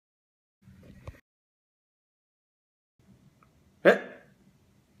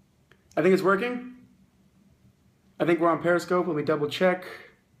I think it's working. I think we're on Periscope. Let me double check.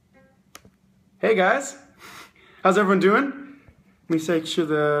 Hey guys, how's everyone doing? Let me make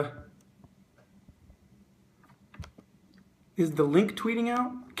sure is the link tweeting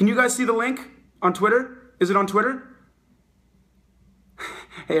out? Can you guys see the link on Twitter? Is it on Twitter?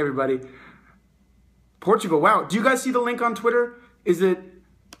 Hey everybody. Portugal, wow. Do you guys see the link on Twitter? Is it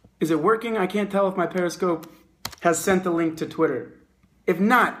working? I can't tell if my Periscope has sent the link to Twitter. If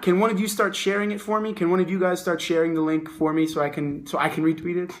not, can one of you start sharing it for me? Can one of you guys start sharing the link for me so I can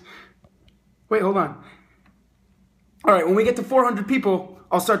retweet it? Wait, hold on. All right, when we get to 400 people,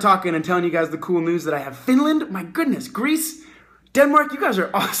 I'll start talking and telling you guys the cool news that I have. Finland, my goodness, Greece, Denmark, you guys are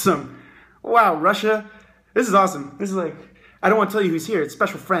awesome. Wow, Russia, this is awesome. This is like, I don't want to tell you who's here. It's a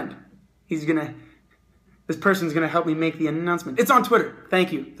special friend. This person's gonna help me make the announcement. It's on Twitter.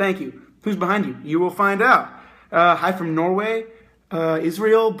 Thank you, thank you. Who's behind you? You will find out. Hi from Norway,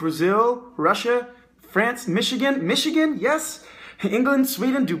 Israel, Brazil, Russia, France, Michigan, yes. England,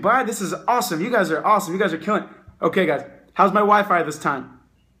 Sweden, Dubai. This is awesome. You guys are awesome. You guys are killing it. Okay, guys. How's my Wi-Fi this time?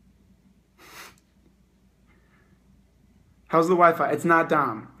 How's the Wi-Fi? It's not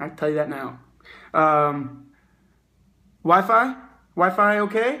Dom. I can tell you that now. Wi-Fi? Wi-Fi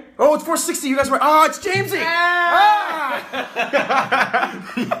okay? Oh, it's 460. You guys were... Oh, it's Jamesy! Ah!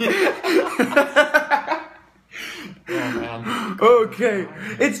 Oh, man. Okay.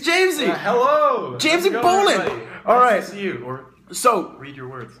 It's Jamesy! Hello! Jamesy Boland! All right. Nice to see you. Or so, read your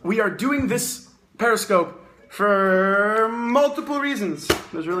words. We are doing this Periscope for multiple reasons.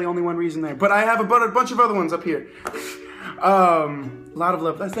 There's really only one reason there. But I have a bunch of other ones up here. A lot of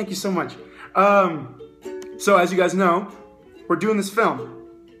love. Thank you so much. So, as you guys know, we're doing this film.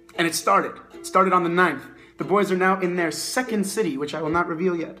 And it started. It started on the 9th. The boys are now in their second city, which I will not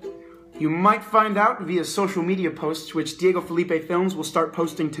reveal yet. You might find out via social media posts, which Diego Felipe Films will start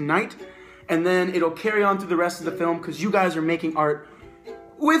posting tonight. And then it'll carry on through the rest of the film because you guys are making art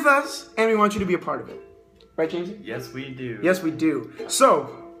with us, and we want you to be a part of it. Right, Jamesy? Yes, we do. Yes, we do. So,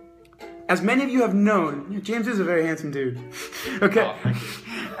 as many of you have known, James is a very handsome dude. Okay. Oh, thank you.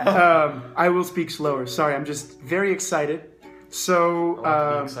 I will speak slower. Sorry, I'm just very excited. So, What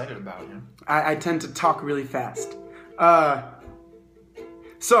are you excited about, yeah? I tend to talk really fast.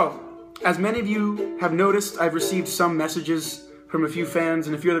 So, as many of you have noticed, I've received some messages from a few fans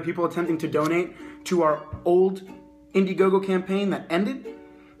and a few other people attempting to donate to our old Indiegogo campaign that ended.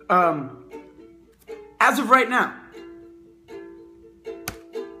 As of right now,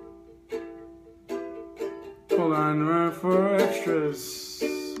 hold on for extras.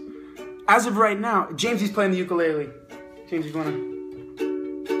 As of right now, Jamesy's playing the ukulele. James, you wanna?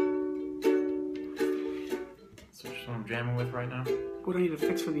 So just what I'm jamming with right now. What do I need to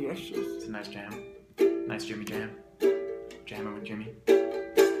fix for the extras? It's a nice jam. Nice Jimmy jam. Jamming with Jimmy.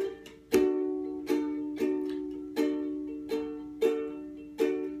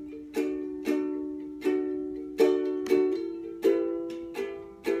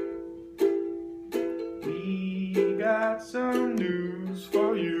 We got some news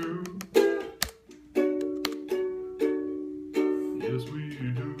for you. Yes, we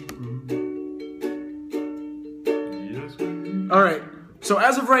do. Yes, we do. All right. So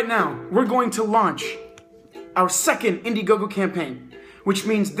as of right now, we're going to launch our second Indiegogo campaign, which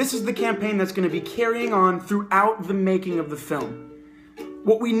means this is the campaign that's going to be carrying on throughout the making of the film.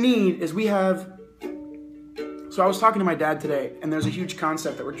 What we need is So I was talking to my dad today, and there's a huge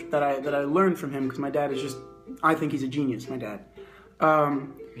concept that I learned from him because my dad is just, I think he's a genius, my dad.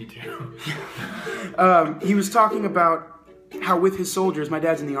 Me too. He was talking about how with his soldiers, my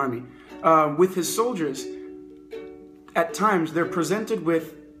dad's in the army, with his soldiers, at times they're presented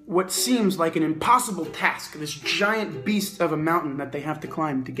with what seems like an impossible task, this giant beast of a mountain that they have to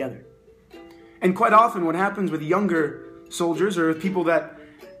climb together. And quite often what happens with younger soldiers or people that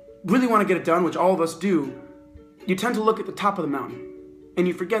really want to get it done, which all of us do, you tend to look at the top of the mountain and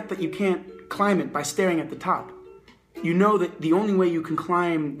you forget that you can't climb it by staring at the top. You know that the only way you can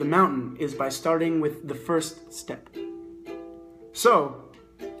climb the mountain is by starting with the first step. So,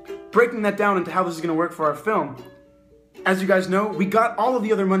 breaking that down into how this is going to work for our film, as you guys know, we got all of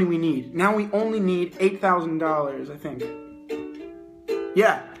the other money we need. Now we only need $8,000, I think.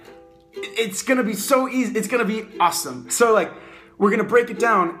 Yeah. It's going to be so easy. It's going to be awesome. So, we're going to break it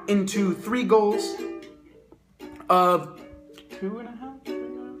down into 3 goals of 3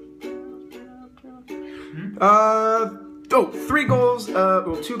 goals, 2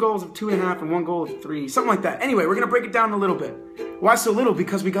 goals of 2.5 and 1 goal of 3, something like that. Anyway, we're gonna break it down a little bit. Why so little?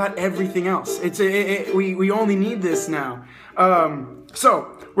 Because we got everything else. We only need this now.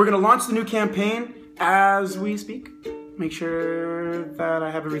 So we're gonna launch the new campaign as we speak. make sure that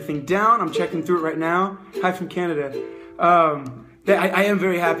I have everything down. I'm checking through it right now. Hi from Canada. I am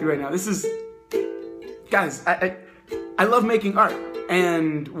very happy right now. This is, guys, I love making art,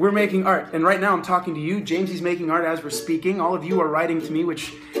 and we're making art. And right now I'm talking to you. Jamesy's making art as we're speaking. All of you are writing to me,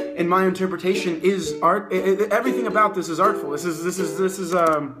 which in my interpretation is art. Everything about this is artful. This is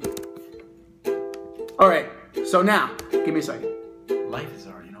all right. So now, give me a second. Life is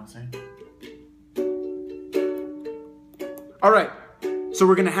art, you know what I'm saying? All right. So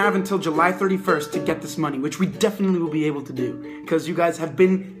we're going to have until July 31st to get this money, which we definitely will be able to do, because you guys have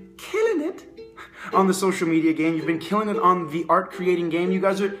been killing it on the social media game. You've been killing it on the art creating game. You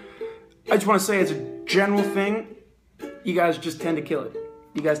guys are, I just want to say as a general thing, you guys just tend to kill it.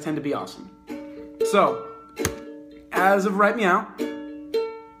 You guys tend to be awesome. So, as of right meow, give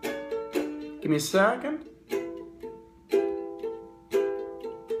me a second.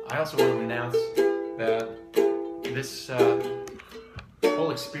 I also want to announce that this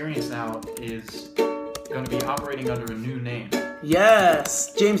whole experience now is going to be operating under a new name.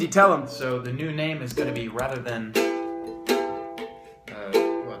 Yes! Jamesy, tell him. So the new name is going to be, rather than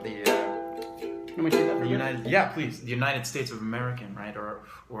the United States of American, right? Or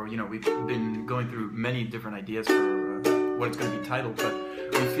you know, we've been going through many different ideas for what it's going to be titled, but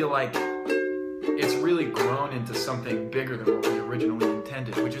we feel like it's really grown into something bigger than what we originally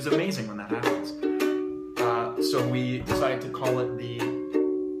intended, which is amazing when that happens. So we decided to call it the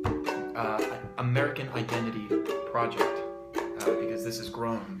American Identity Project, because this has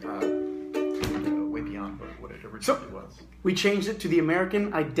grown way beyond what it originally was. We changed it to the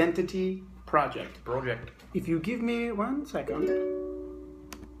American Identity Project. If you give me 1 second,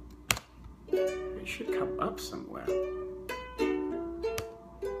 it should come up somewhere.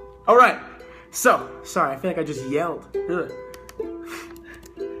 All right. So, sorry, I feel like I just yelled. Ugh.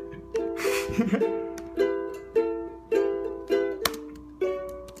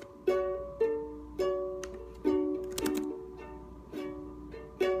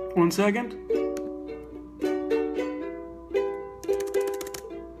 One second.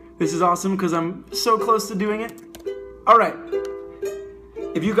 This is awesome because I'm so close to doing it. All right.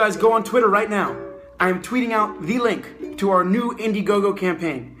 If you guys go on Twitter right now, I am tweeting out the link to our new Indiegogo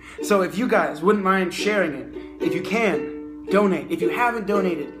campaign. So if you guys wouldn't mind sharing it, if you can, donate. If you haven't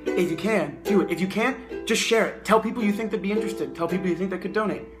donated, if you can, do it. If you can't, just share it. Tell people you think they'd be interested. Tell people you think that could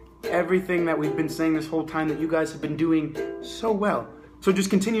donate. Everything that we've been saying this whole time that you guys have been doing so well. So just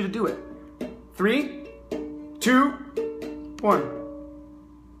continue to do it. 3, 2, 1.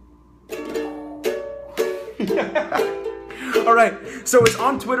 All right, so it's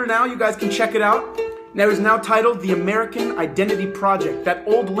on Twitter now. You guys can check it out. Now it's now titled the American Identity Project. That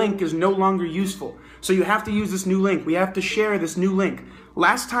old link is no longer useful. So you have to use this new link. We have to share this new link.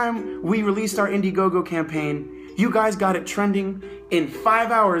 Last time we released our Indiegogo campaign, you guys got it trending in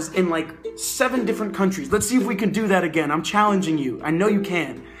 5 hours in like 7 different countries. Let's see if we can do that again. I'm challenging you. I know you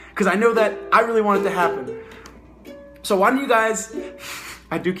can, because I know that I really want it to happen. So why don't you guys?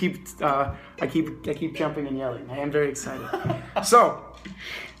 I keep jumping and yelling. I am very excited. So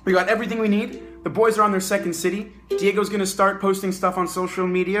we got everything we need. The boys are on their second city. Diego's gonna start posting stuff on social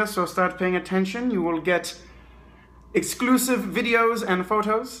media, so start paying attention. You will get exclusive videos and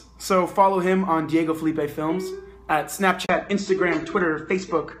photos. So follow him on Diego Felipe Films at Snapchat, Instagram, Twitter,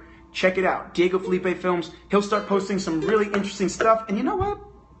 Facebook. Check it out, Diego Felipe Films. He'll start posting some really interesting stuff. And you know what?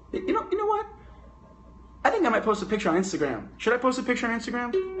 You know what? I think I might post a picture on Instagram. Should I post a picture on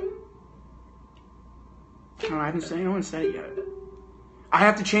Instagram? No, I haven't said. No one said it yet. I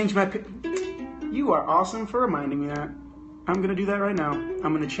have to change my. You are awesome for reminding me that. I'm gonna do that right now.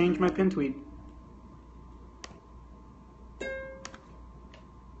 I'm gonna change my pin tweet.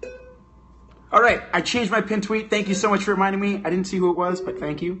 All right, I changed my pin tweet. Thank you so much for reminding me. I didn't see who it was, but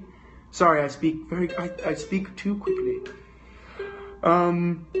thank you. Sorry, I speak too quickly.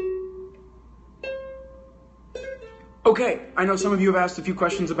 Okay, I know some of you have asked a few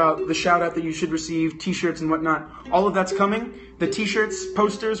questions about the shout out that you should receive, t-shirts and whatnot. All of that's coming. The t-shirts,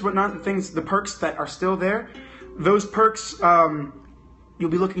 posters, whatnot, the things, the perks that are still there. Those perks, you'll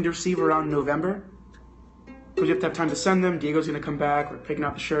be looking to receive around November. Because you have to have time to send them. Diego's going to come back. We're picking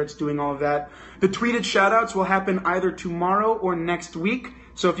out the shirts, doing all of that. The tweeted shout-outs will happen either tomorrow or next week.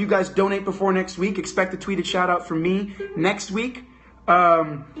 So if you guys donate before next week, expect a tweeted shout-out from me next week.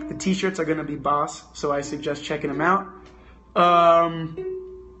 The t-shirts are going to be boss, so I suggest checking them out.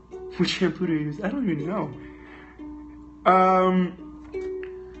 Which shampoo do I use? I don't even know.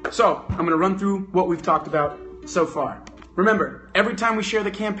 So I'm going to run through what we've talked about so far. Remember, every time we share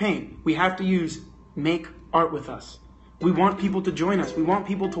the campaign, we have to use make art with us. We want people to join us. We want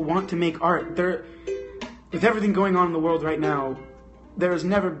people to want to make art. with everything going on in the world right now, there has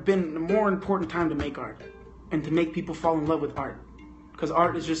never been a more important time to make art and to make people fall in love with art. Because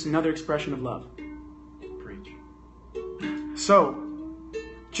art is just another expression of love. Preach. So,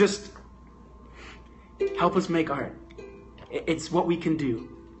 just help us make art. It's what we can do.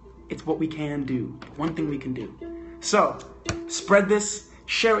 It's what we can do. One thing we can do. So, spread this,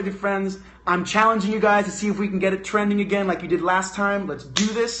 share it with your friends. I'm challenging you guys to see if we can get it trending again like you did last time. Let's do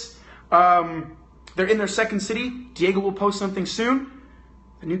this. They're in their second city. Diego will post something soon.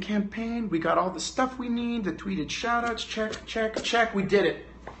 The new campaign. We got all the stuff we need. The tweeted shoutouts. Check, check, check. We did it.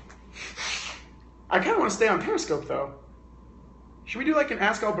 I kind of want to stay on Periscope, though. Should we do like an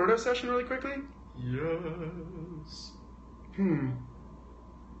Ask Alberto session really quickly? Yes.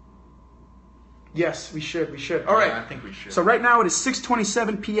 Yes, we should. All right. I think we should. So right now it is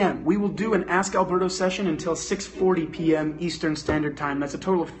 6:27 p.m. We will do an Ask Alberto session until 6:40 p.m. Eastern Standard Time. That's a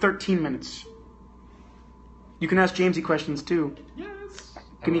total of 13 minutes. You can ask Jamesy questions too. Yes.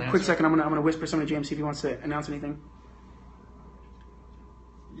 Give me a quick second. I'm gonna whisper something to James, see if he wants to announce anything.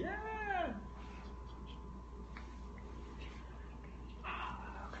 Yeah.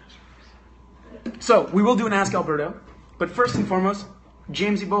 So we will do an Ask Alberto, but first and foremost,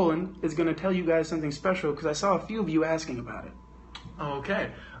 Jamesy Boland is going to tell you guys something special because I saw a few of you asking about it.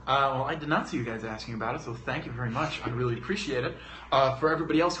 Okay. Well, I did not see you guys asking about it, so thank you very much. I really appreciate it. For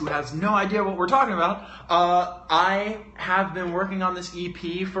everybody else who has no idea what we're talking about, I have been working on this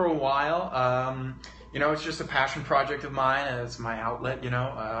EP for a while. It's just a passion project of mine, and it's my outlet,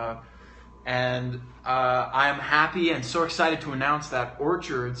 and I am happy and so excited to announce that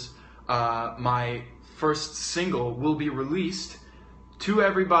Orchards, my first single, will be released to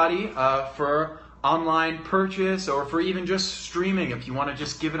everybody for online purchase or for even just streaming if you want to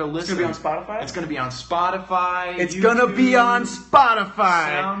just give it a listen. It's going to be on Spotify? It's going to be on Spotify. It's going to be on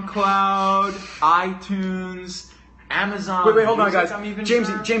Spotify. SoundCloud, iTunes, Amazon. Wait, hold on, guys. James,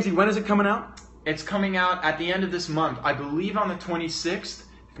 Jamesy, when is it coming out? It's coming out at the end of this month. I believe on the 26th.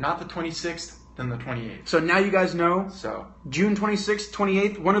 If not the 26th, then the 28th. So now you guys know. So June 26th,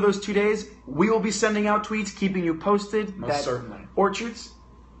 28th, one of those 2 days, we will be sending out tweets, keeping you posted. Most certainly. Orchards,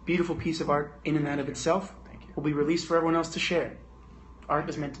 beautiful piece of art in and out of itself, Thank you. will be released for everyone else to share. Art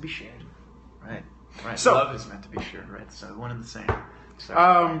is meant to be shared. Right. So, love is meant to be shared, right? So one and the same.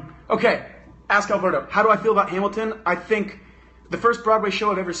 So. Okay, Ask Alberto. How do I feel about Hamilton? I think the first Broadway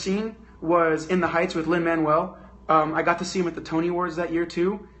show I've ever seen was In the Heights with Lin-Manuel. I got to see him at the Tony Awards that year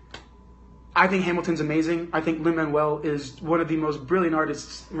too. I think Hamilton's amazing. I think Lin-Manuel is one of the most brilliant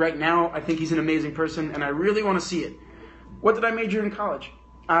artists right now. I think he's an amazing person, and I really want to see it. What did I major in college?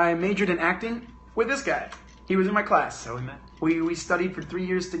 I majored in acting with this guy. He was in my class. So we met. We studied for 3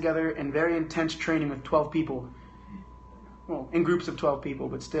 years together in very intense training with 12 people. Well, in groups of 12 people,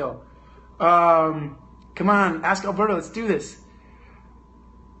 but still. Come on, Ask Alberto, let's do this.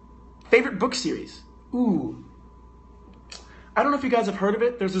 Favorite book series? Ooh. I don't know if you guys have heard of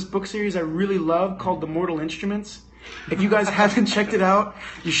it. There's this book series I really love called The Mortal Instruments. If you guys haven't checked it out,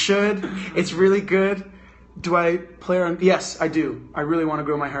 you should. It's really good. Do I play around? Yes, I do. I really want to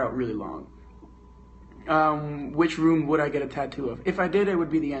grow my hair out really long. Which rune would I get a tattoo of? If I did, it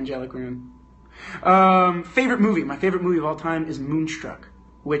would be the angelic rune. Favorite movie? My favorite movie of all time is Moonstruck,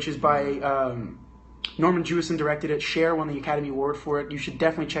 which is by Norman Jewison, directed it. Cher won the Academy Award for it. You should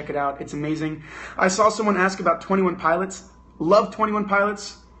definitely check it out. It's amazing. I saw someone ask about 21 Pilots. Love 21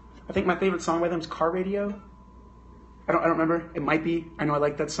 Pilots. I think my favorite song by them is Car Radio. I don't remember. It might be. I know I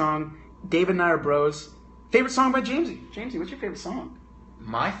like that song. David and I are bros. Favorite song by Jamesy. Jamesy, what's your favorite song?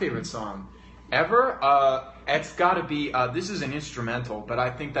 My favorite song ever? It's got to be, this is an instrumental, but I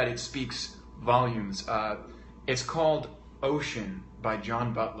think that it speaks volumes. It's called Ocean by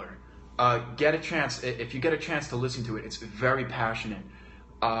John Butler. If you get a chance to listen to it, it's very passionate.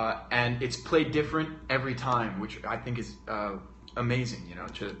 And it's played different every time, which I think is amazing,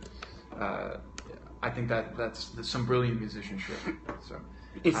 I think that's some brilliant musicianship. So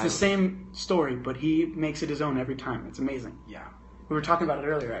it's the same story, but he makes it his own every time. It's amazing. Yeah. We were talking about it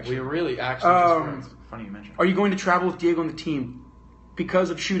earlier, actually. We were really actually just friends. Funny you mentioned. Are you going to travel with Diego and the team? Because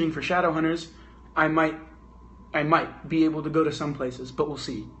of shooting for Shadowhunters, I might be able to go to some places, but we'll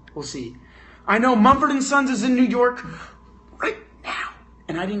see. We'll see. I know Mumford & Sons is in New York right now,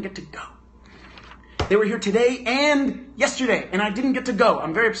 and I didn't get to go. They were here today and yesterday, and I didn't get to go.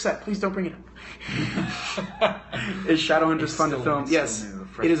 I'm very upset. Please don't bring it up. Is Shadowhunters fun to film? Yes,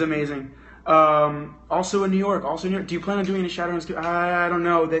 it is amazing. Also in New York. Do you plan on doing any Shadowhunters too? I don't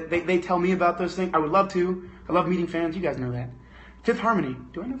know. They tell me about those things. I would love to. I love meeting fans. You guys know that. Fifth Harmony.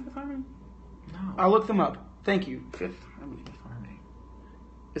 Do I know Fifth Harmony? No. I'll look them up. Thank you. Fifth Harmony.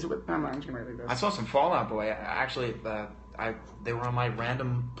 Is it with? I'm just gonna write like I this. saw some Fallout Boy. Actually, they were on my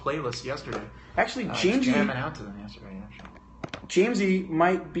random playlist yesterday. Actually, Jamesy jamming out to them yesterday. Actually. Jamesy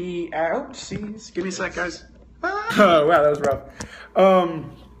might be out. See, give me a sec, guys. Oh wow, that was rough.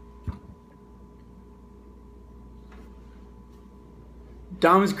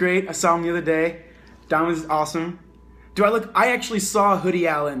 Dom is great. I saw him the other day. Dom is awesome. I actually saw Hoodie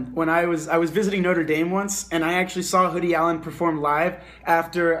Allen when I was visiting Notre Dame once, and I actually saw Hoodie Allen perform live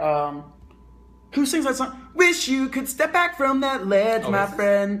after who sings that song? Wish you could step back from that ledge, my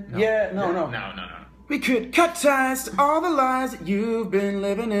friend. No. Yeah, no. No. We could cut ties to all the lies that you've been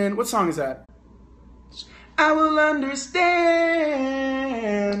living in. What song is that? I will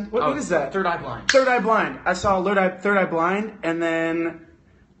understand. What is that? Third Eye Blind. Third Eye Blind. I saw Third Eye Blind, and then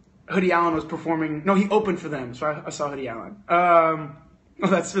Hoodie Allen was performing. No, he opened for them, so I saw Hoodie Allen. Oh,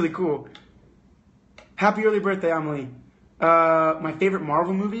 that's really cool. Happy early birthday, Amelie. My favorite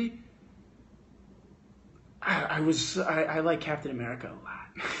Marvel movie? I like Captain America a lot.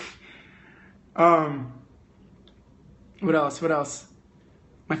 What else?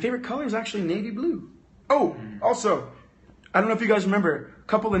 My favorite color is actually navy blue. Oh, also, I don't know if you guys remember, a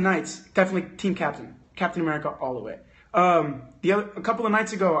couple of nights, definitely Team Captain America all the way. A couple of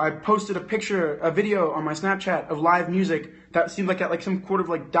nights ago, I posted a video on my Snapchat of live music that seemed like at like some sort of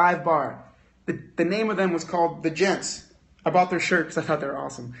like dive bar. The name of them was called The Gents. I bought their shirt because I thought they were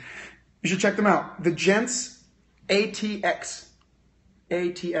awesome. You should check them out. The Gents, ATX.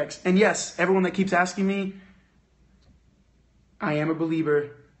 And yes, everyone that keeps asking me, I am a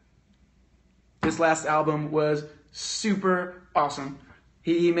believer. This last album was super awesome.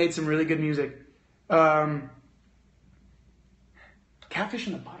 He made some really good music. Catfish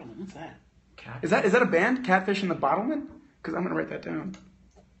and the Bottlemen. What's that? Is that a band? Catfish and the Bottlemen? Because I'm gonna write that down.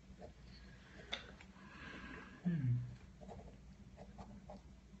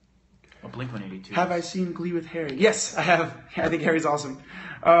 Blink-182. Have I seen Glee with Harry? Yes, I have. I think Harry's awesome.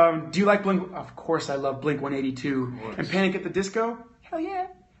 Do you like Blink? Of course, I love Blink-182 and Panic at the Disco. Hell yeah.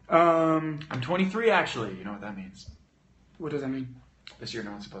 I'm 23 actually. You know what that means? What does that mean? This year,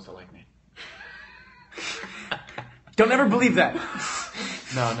 no one's supposed to like me. Don't ever believe that.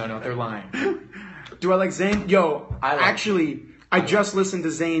 No, they're lying. Do I like Zayn? I just listened to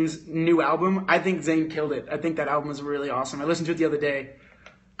Zayn's new album. I think Zayn killed it. I think that album is really awesome. I listened to it the other day.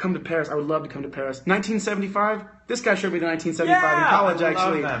 Come to Paris. I would love to come to Paris. 1975. This guy showed me the 1975 in college,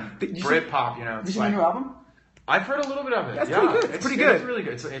 actually. Them. Britpop, you know. Did you see my new album? I've heard a little bit of it. That's pretty good. It's pretty good. It's really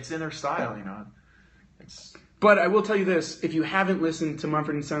good. It's in their style, you know. But I will tell you this: if you haven't listened to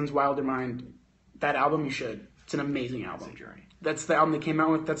Mumford & Sons' Wilder Mind, that album you should. It's an amazing album. It's a journey. That's the album they came out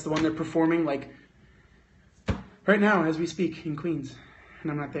with. That's the one they're performing like right now as we speak in Queens,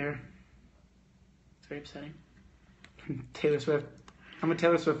 and I'm not there. It's very upsetting. Taylor Swift. I'm a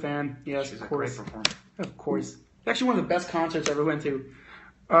Taylor Swift fan. Yes, She's of course. a great performer. Of course. Actually, one of the best concerts I ever went to.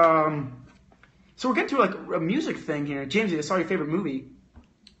 So we're getting to like a music thing here. Jamesy, I saw your favorite movie.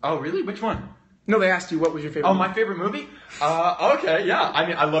 Oh, really? Which one? No, they asked you what was your favorite movie. My favorite movie? Okay, yeah. I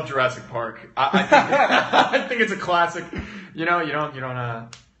mean, I love Jurassic Park. I think it's a classic. You know, you don't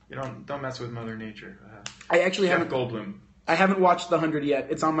mess with Mother Nature. I actually Jeff haven't. Goldblum. I haven't watched The 100 yet.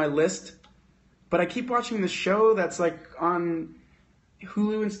 It's on my list, but I keep watching this show that's like on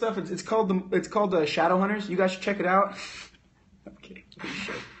Hulu and stuff. It's called Shadowhunters. You guys should check it out. I'm kidding.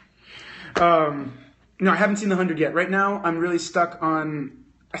 No, I haven't seen The 100 yet. Right now, I'm really stuck on.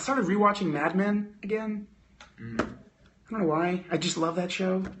 I started rewatching Mad Men again. I don't know why. I just love that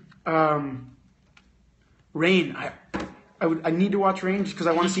show. Rain. I need to watch Rain just because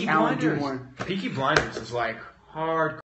I want to see Alan do more. Peaky Blinders is like hard.